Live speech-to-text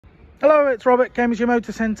Hello, it's Robert, Cambridgeshire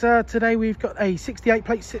Motor Centre. Today we've got a 68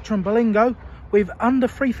 plate Citroen Berlingo with under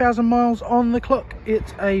 3,000 miles on the clock.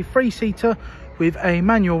 It's a 3-seater with a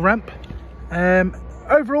manual ramp.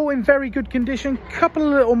 Overall in very good condition. Couple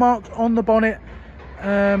of little marks on the bonnet,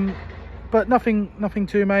 but nothing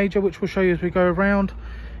too major, which we'll show you as we go around.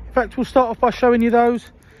 In fact, we'll start off by showing you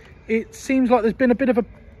those. It seems like there's been a bit of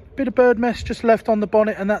bird mess just left on the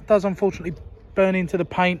bonnet, and that does unfortunately burn into the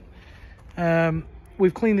paint.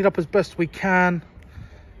 We've cleaned it up as best we can,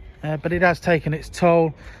 but it has taken its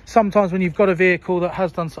toll. Sometimes when you've got a vehicle that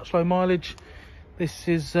has done such low mileage, this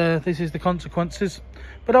is the consequences.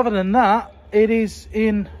 But other than that, it is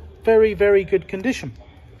in very good condition.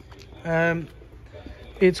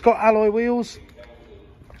 It's got alloy wheels.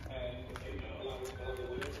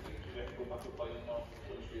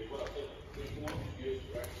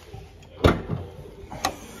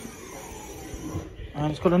 And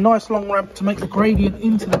it's got a nice long ramp to make the gradient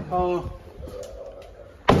into the car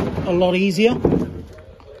a lot easier.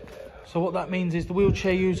 So what that means is the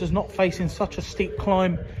wheelchair user's not facing such a steep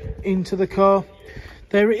climb into the car.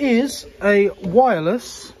 There is a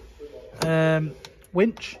wireless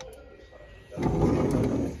winch,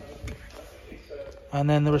 and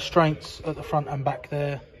then the restraints at the front and back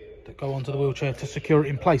there that go onto the wheelchair to secure it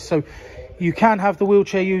in place. So you can have the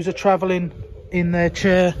wheelchair user travelling in their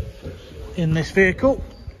chair in this vehicle.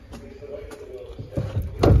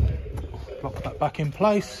 Lock that back in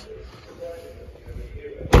place.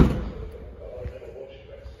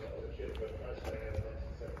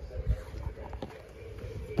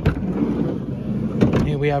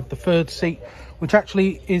 Here we have the third seat, which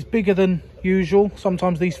actually is bigger than usual.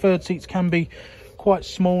 Sometimes these third seats can be quite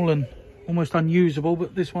small and almost unusable,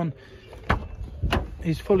 but this one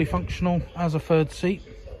is fully functional as a third seat.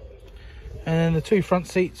 And then the two front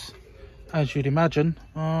seats, as you'd imagine,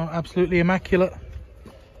 are absolutely immaculate.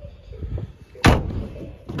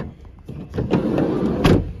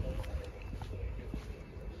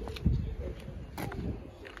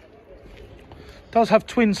 It does have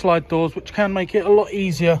twin slide doors, which can make it a lot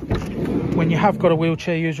easier when you have got a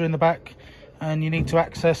wheelchair user in the back and you need to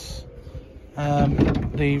access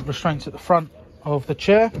the restraints at the front of the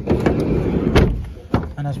chair.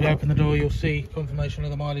 And as we open the door, you'll see confirmation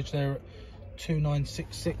of the mileage there at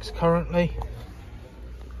 2966 currently.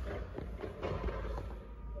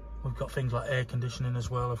 We've got things like air conditioning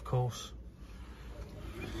as well, of course.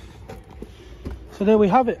 So there we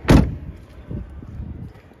have it.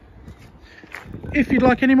 If you'd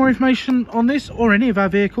like any more information on this or any of our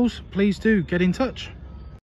vehicles, please do get in touch.